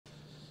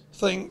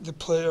think the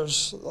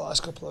players the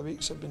last couple of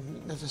weeks have been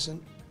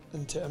magnificent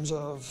in terms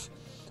of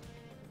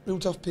real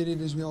tough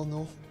period, as we all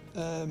know.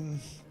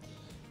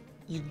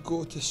 You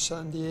go to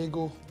San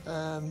Diego,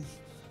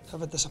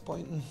 have a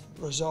disappointing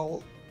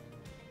result.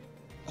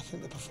 I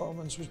think the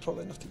performance was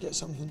probably enough to get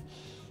something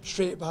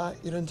straight back.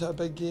 You're into a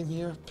big game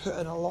here, put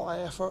in a lot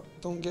of effort,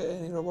 don't get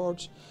any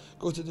rewards.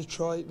 Go to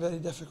Detroit, very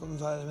difficult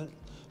environment,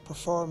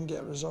 perform, get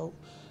a result.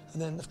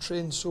 And then they've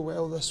trained so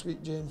well this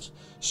week, James.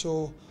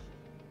 So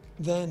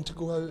then to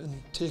go out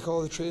and take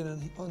all the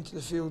training onto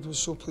the field was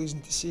so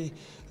pleasing to see.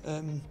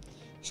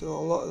 So a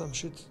lot of them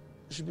should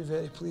be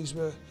very pleased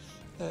with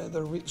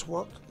their week's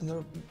work and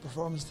their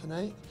performance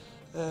tonight.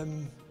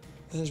 And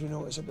as we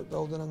know, it's about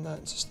building on that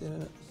and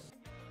sustaining it.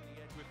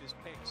 With his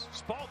pace,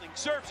 Spalding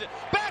serves it,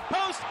 back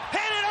post,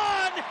 hit it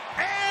on,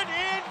 and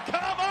in!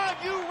 Come on,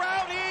 you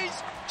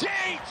Rowdies!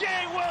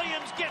 J.J.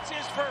 Williams gets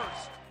his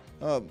first.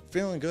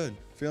 Feeling good.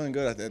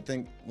 I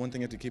think one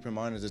thing you have to keep in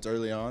mind is it's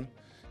early on,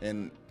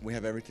 and we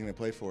have everything to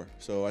play for.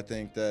 So I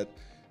think that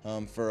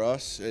for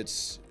us,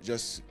 it's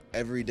just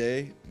every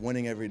day,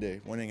 winning every day,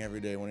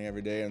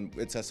 and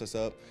it sets us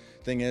up.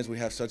 Thing is, we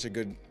have such a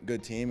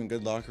good team and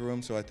good locker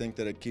room, so I think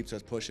that it keeps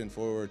us pushing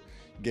forward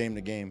game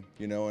to game,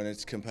 you know, and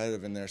it's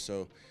competitive in there.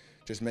 So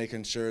just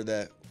making sure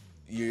that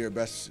you're your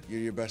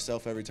best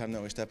self every time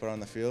that we step out on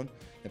the field.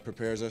 It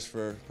prepares us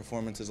for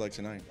performances like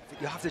tonight.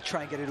 You have to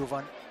try and get it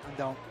over and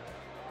down.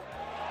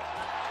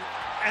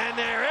 And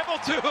they're able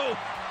to.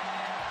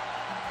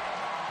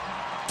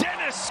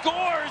 Dennis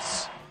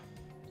scores.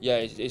 Yeah,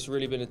 it's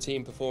really been a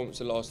team performance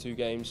the last two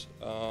games.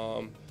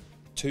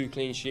 2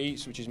 clean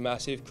sheets, which is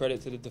massive.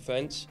 Credit to the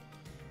defence.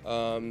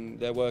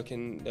 They're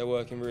working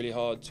really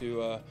hard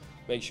to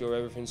make sure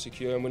everything's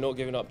secure, and we're not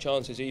giving up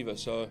chances either.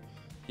 So,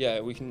 yeah,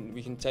 we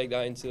can take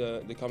that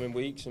into the coming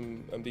weeks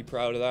and be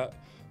proud of that.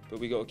 But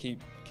we got to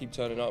keep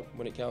turning up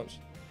when it counts.